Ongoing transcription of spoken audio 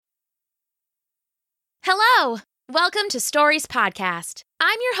Hello! Welcome to Stories Podcast.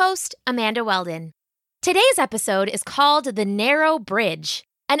 I'm your host, Amanda Weldon. Today's episode is called The Narrow Bridge,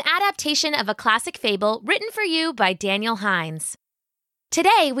 an adaptation of a classic fable written for you by Daniel Hines.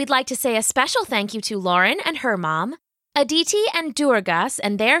 Today, we'd like to say a special thank you to Lauren and her mom, Aditi and Durgas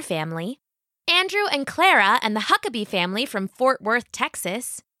and their family, Andrew and Clara and the Huckabee family from Fort Worth,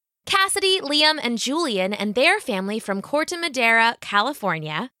 Texas, Cassidy, Liam, and Julian and their family from Corte Madera,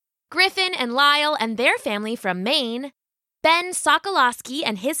 California, Griffin and Lyle and their family from Maine, Ben Sokolowski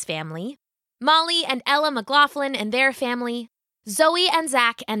and his family, Molly and Ella McLaughlin and their family, Zoe and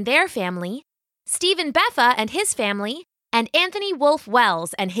Zach and their family, Stephen Beffa and his family, and Anthony Wolf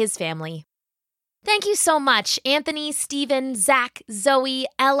Wells and his family. Thank you so much, Anthony, Stephen, Zach, Zoe,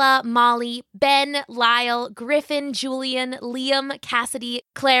 Ella, Molly, Ben, Lyle, Griffin, Julian, Liam, Cassidy,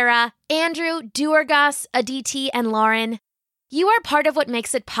 Clara, Andrew, Durgas, Aditi, and Lauren. You are part of what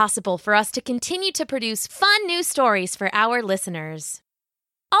makes it possible for us to continue to produce fun new stories for our listeners.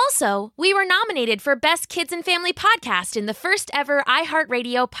 Also, we were nominated for Best Kids and Family Podcast in the first ever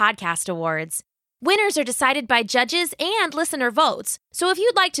iHeartRadio Podcast Awards. Winners are decided by judges and listener votes, so if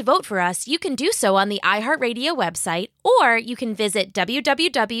you'd like to vote for us, you can do so on the iHeartRadio website, or you can visit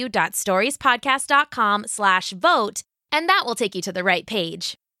www.storiespodcast.com/vote, and that will take you to the right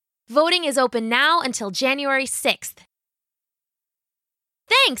page. Voting is open now until January 6th.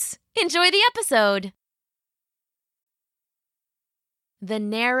 Thanks! Enjoy the episode! The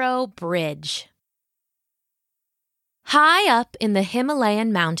Narrow Bridge. High up in the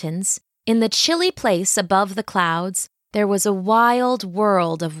Himalayan mountains, in the chilly place above the clouds, there was a wild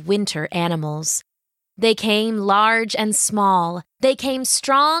world of winter animals. They came large and small, they came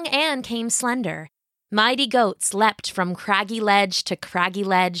strong and came slender. Mighty goats leapt from craggy ledge to craggy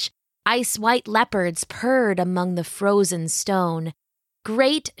ledge, ice-white leopards purred among the frozen stone.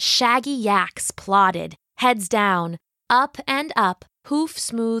 Great shaggy yaks plodded, heads down, up and up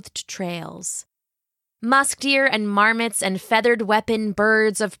hoof-smoothed trails. Musk deer and marmots and feathered weapon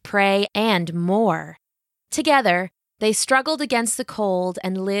birds of prey and more. Together, they struggled against the cold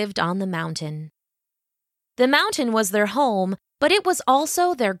and lived on the mountain. The mountain was their home, but it was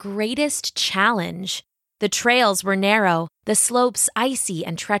also their greatest challenge. The trails were narrow, the slopes icy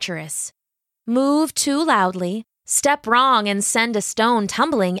and treacherous. Move too loudly, step wrong and send a stone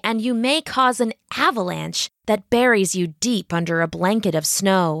tumbling, and you may cause an avalanche that buries you deep under a blanket of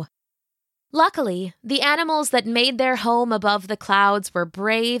snow. Luckily, the animals that made their home above the clouds were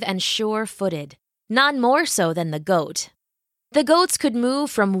brave and sure-footed, none more so than the goat. The goats could move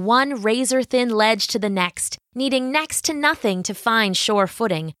from one razor-thin ledge to the next, needing next to nothing to find sure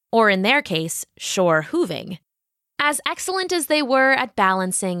footing, or in their case, sure hooving. As excellent as they were at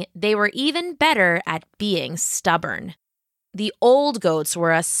balancing, they were even better at being stubborn. The old goats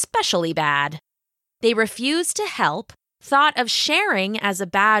were especially bad. They refused to help, thought of sharing as a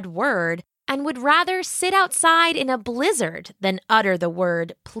bad word, and would rather sit outside in a blizzard than utter the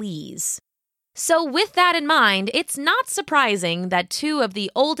word please. So with that in mind, it's not surprising that two of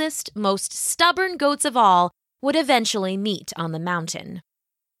the oldest, most stubborn goats of all would eventually meet on the mountain.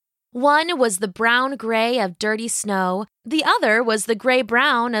 One was the brown-gray of dirty snow, the other was the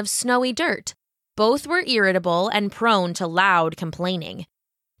gray-brown of snowy dirt. Both were irritable and prone to loud complaining.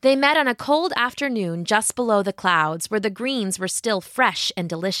 They met on a cold afternoon just below the clouds where the greens were still fresh and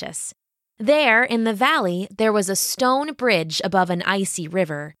delicious. There, in the valley, there was a stone bridge above an icy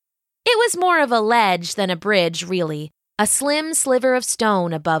river. It was more of a ledge than a bridge, really, a slim sliver of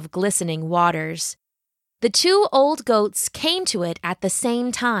stone above glistening waters. The two old goats came to it at the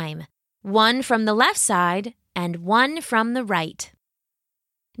same time, one from the left side and one from the right.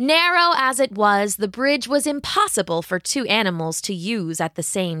 Narrow as it was, the bridge was impossible for two animals to use at the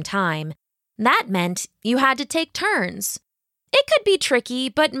same time. That meant you had to take turns. It could be tricky,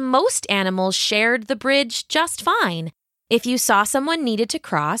 but most animals shared the bridge just fine. If you saw someone needed to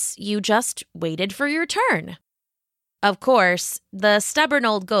cross, you just waited for your turn. Of course, the stubborn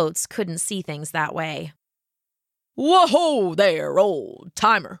old goats couldn't see things that way. "Whoa there, old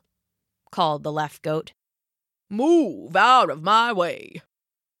timer," called the left goat. "Move out of my way."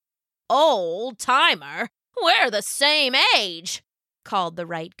 "Old timer, we're the same age," called the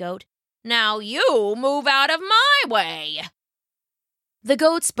right goat. "Now you move out of my way." The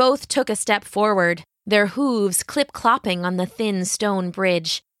goats both took a step forward, their hooves clip-clopping on the thin stone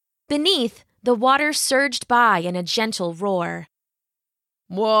bridge. Beneath, the water surged by in a gentle roar.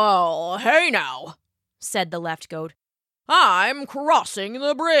 "Well, hey now," said the left goat. "I'm crossing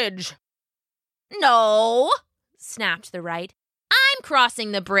the bridge." "No," snapped the right. "I'm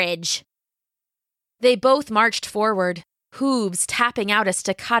crossing the bridge." They both marched forward, hooves tapping out a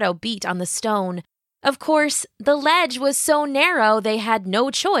staccato beat on the stone. Of course, the ledge was so narrow they had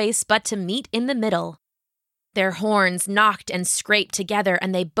no choice but to meet in the middle. Their horns knocked and scraped together,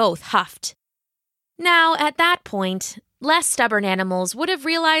 and they both huffed. Now, at that point, less stubborn animals would have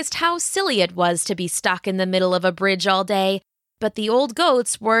realized how silly it was to be stuck in the middle of a bridge all day, but the old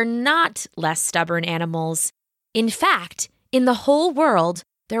goats were not less stubborn animals. In fact, in the whole world,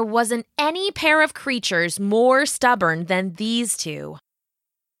 there wasn't any pair of creatures more stubborn than these two.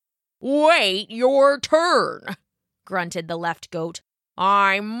 "Wait your turn," grunted the left goat.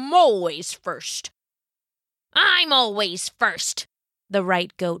 "I'm always first." "I'm always first," the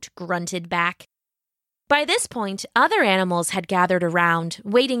right goat grunted back. By this point, other animals had gathered around,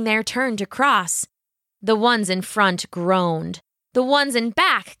 waiting their turn to cross. The ones in front groaned. The ones in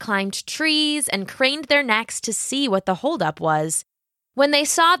back climbed trees and craned their necks to see what the holdup was. When they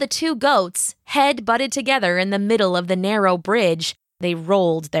saw the two goats, head butted together in the middle of the narrow bridge, they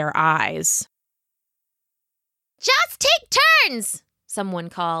rolled their eyes. "Just take turns!" someone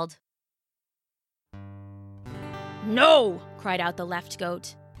called. "No!" cried out the left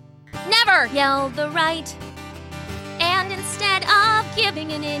goat. "Never!" yelled the right. And instead of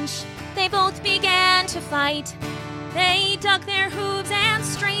giving an inch, they both began to fight. They dug their hooves and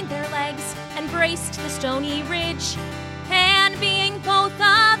strained their legs and braced the stony ridge. And being both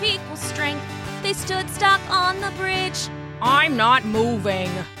of equal strength, they stood stuck on the bridge. "I'm not moving."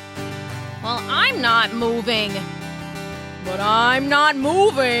 "Well, I'm not moving." "But I'm not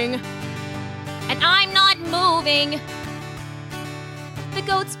moving." "And I'm not moving." The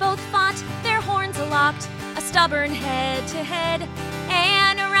goats both fought, their horns aloft, a stubborn head-to-head.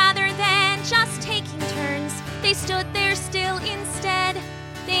 And rather than just taking turns, they stood there still instead.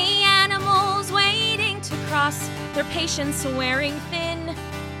 The animals waiting to cross, their patience wearing thin.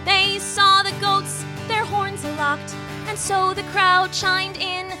 They saw the goats, their horns aloft, and so the crowd chimed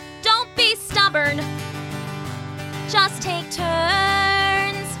in. "Don't be stubborn, just take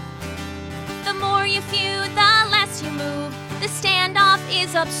turns. The more you feud, the less you move. The standoff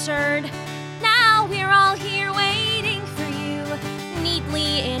is absurd. Now we're all here waiting for you,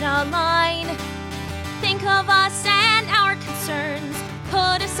 neatly in a line. Think of us and our concerns.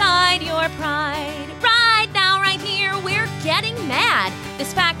 Put aside your pride. Right now, right here, we're getting mad.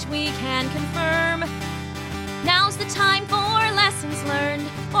 This fact we can confirm. Now's the time for lessons learned,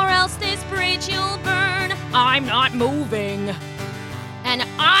 or else this bridge you'll burn." "I'm not moving." "And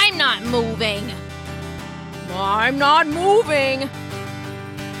I'm not moving." "I'm not moving."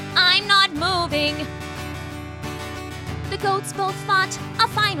 "I'm not moving." The goats both fought a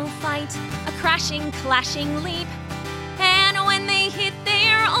final fight, a crashing, clashing leap. And when they hit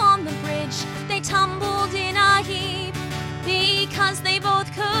there on the bridge, they tumbled in a heap. Because they both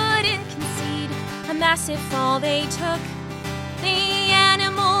couldn't concede, a massive fall they took. The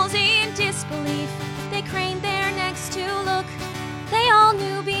animals in disbelief, they craned their necks to look. They all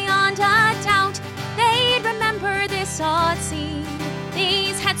knew beyond a doubt they'd remember this odd scene.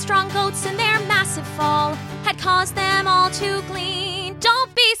 These headstrong goats and their massive fall had caused them all to glean.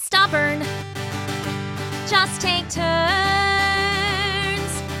 Don't be stubborn, just take turns.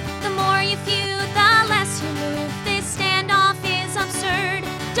 The more you feud, the less you move. This standoff is absurd.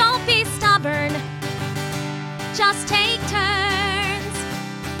 Don't be stubborn, just take turns.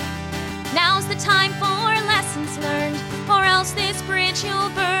 Now's the time for lessons learned, or else this bridge you'll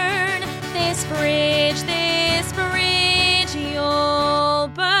burn. This bridge you'll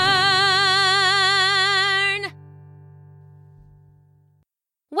burn.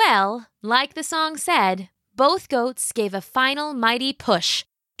 Well, like the song said, both goats gave a final mighty push,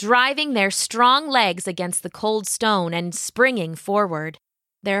 driving their strong legs against the cold stone and springing forward.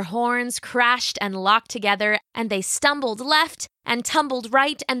 Their horns crashed and locked together, and they stumbled left and tumbled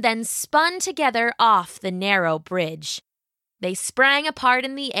right and then spun together off the narrow bridge. They sprang apart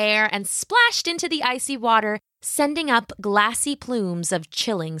in the air and splashed into the icy water, sending up glassy plumes of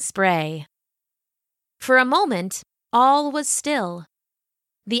chilling spray. For a moment, all was still.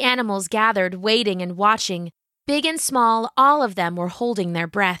 The animals gathered, waiting and watching. Big and small, all of them were holding their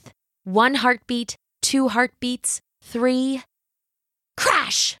breath. 1 heartbeat, 2 heartbeats, 3.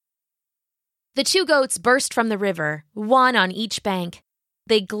 Crash! The 2 goats burst from the river, one on each bank.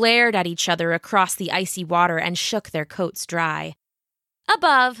 They glared at each other across the icy water and shook their coats dry.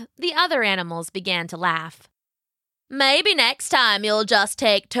 Above, the other animals began to laugh. "Maybe next time you'll just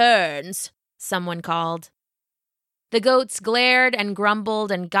take turns," someone called. The goats glared and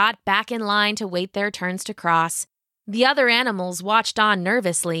grumbled and got back in line to wait their turns to cross. The other animals watched on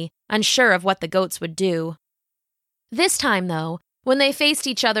nervously, unsure of what the goats would do. This time, though, when they faced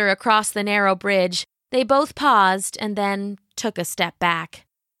each other across the narrow bridge, they both paused and then took a step back.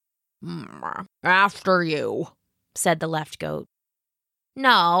 After you, said the left goat.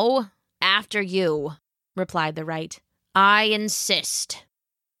 No, after you, replied the right. I insist.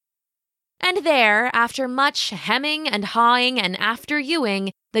 And there, after much hemming and hawing and after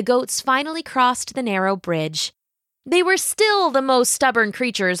youing, the goats finally crossed the narrow bridge. They were still the most stubborn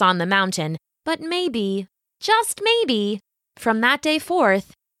creatures on the mountain, but maybe, just maybe, from that day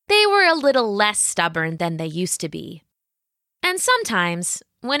forth, they were a little less stubborn than they used to be. And sometimes,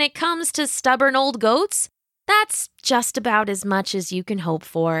 when it comes to stubborn old goats, that's just about as much as you can hope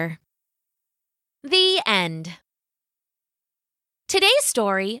for. The end. Today's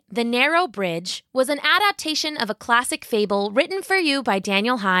story, The Narrow Bridge, was an adaptation of a classic fable written for you by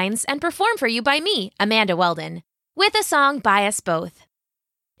Daniel Hines and performed for you by me, Amanda Weldon, with a song by us both.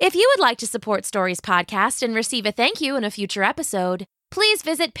 If you would like to support Stories Podcast and receive a thank you in a future episode, please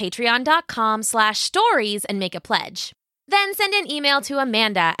visit patreon.com/stories and make a pledge. Then send an email to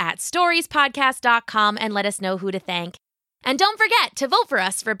amanda@storiespodcast.com and let us know who to thank. And don't forget to vote for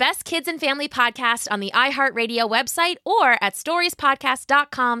us for Best Kids and Family Podcast on the iHeartRadio website or at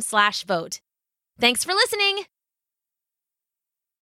storiespodcast.com/vote. Thanks for listening.